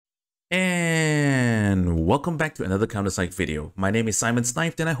And welcome back to another Counter-Strike video. My name is Simon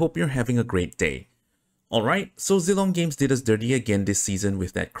Sniped and I hope you're having a great day. Alright, so Zilong Games did us dirty again this season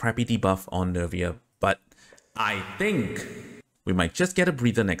with that crappy debuff on Nervier, but I think we might just get a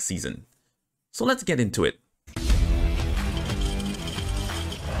breather next season. So let's get into it.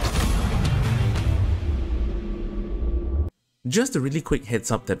 Just a really quick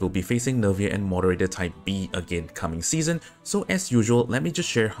heads up that we'll be facing Nervier and Moderator Type B again coming season, so as usual, let me just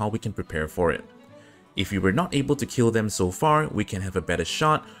share how we can prepare for it. If you were not able to kill them so far, we can have a better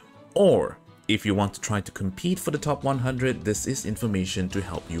shot, or if you want to try to compete for the top 100, this is information to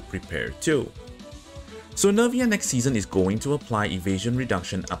help you prepare too. So Nervier next season is going to apply evasion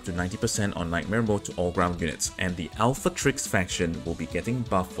reduction up to 90% on Nightmare mode to all ground units, and the Alpha Trix faction will be getting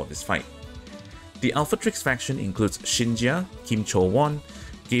buffed for this fight. The Alpha Trix faction includes Shinja, Kim ChoWon,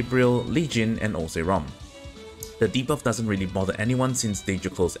 Gabriel, Lee Jin, and Rosaria. The debuff doesn't really bother anyone since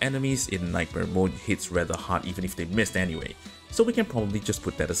dangerclose enemies in Nightmare mode hits rather hard even if they missed anyway, so we can probably just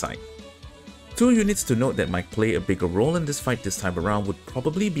put that aside. Two units to note that might play a bigger role in this fight this time around would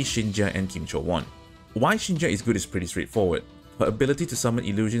probably be Shinja and Kim ChoWon. Why Shinja is good is pretty straightforward: her ability to summon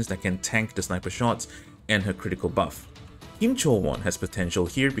illusions that can tank the sniper shots and her critical buff. Kim ChoWon has potential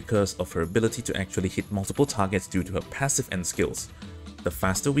here because of her ability to actually hit multiple targets due to her passive and skills. The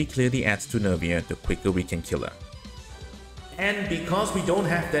faster we clear the ads to Nervier, the quicker we can kill her. And because we don't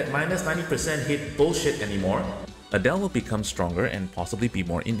have that minus 90% hit bullshit anymore, Adele will become stronger and possibly be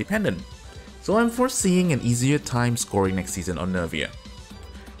more independent. So I'm foreseeing an easier time scoring next season on Nervier.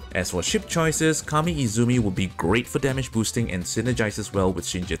 As for ship choices, Kami Izumi will be great for damage boosting and synergizes well with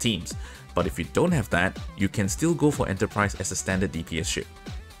Shinja teams, but if you don't have that, you can still go for Enterprise as a standard DPS ship.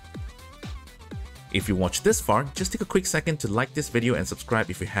 If you watched this far, just take a quick second to like this video and subscribe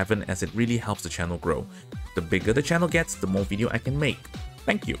if you haven't, as it really helps the channel grow. The bigger the channel gets, the more video I can make.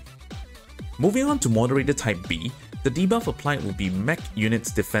 Thank you. Moving on to Moderator Type B, the debuff applied will be mech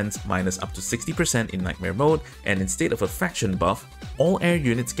units defense minus up to 60% in Nightmare mode, and instead of a faction buff, all air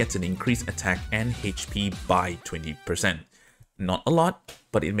units get an increased attack and HP by 20%. Not a lot,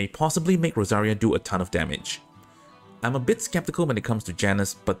 but it may possibly make Rosaria do a ton of damage. I'm a bit skeptical when it comes to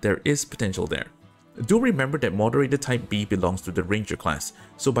Janus, but there is potential there. Do remember that Moderator Type B belongs to the Ranger class,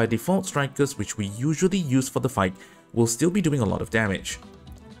 so by default strikers which we usually use for the fight will still be doing a lot of damage.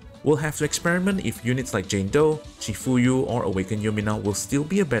 We'll have to experiment if units like Jane Doe, Chifuyu, or Awaken Yumina will still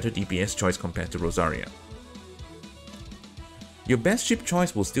be a better DPS choice compared to Rosaria. Your best ship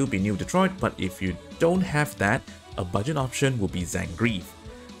choice will still be New Detroit, but if you don't have that, a budget option will be Zangief.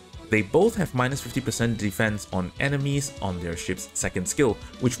 They both have minus 50% defense on enemies on their ship's second skill,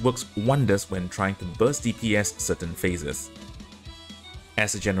 which works wonders when trying to burst DPS certain phases.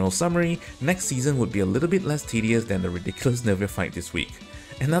 As a general summary, next season would be a little bit less tedious than the ridiculous Nervier fight this week.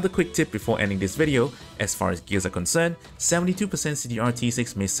 Another quick tip before ending this video: as far as gears are concerned, 72% CDR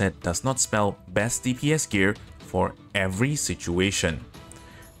T6 Mist set does not spell best DPS gear for every situation.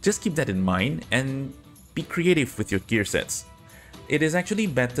 Just keep that in mind and be creative with your gear sets. It is actually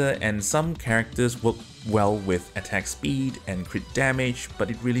better, and some characters work well with attack speed and crit damage,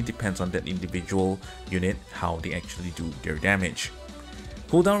 but it really depends on that individual unit how they actually do their damage.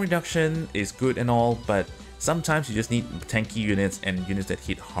 Cooldown reduction is good and all, but sometimes you just need tanky units and units that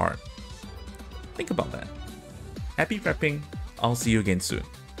hit hard. Think about that. Happy prepping. I'll see you again soon.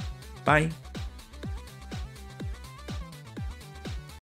 Bye.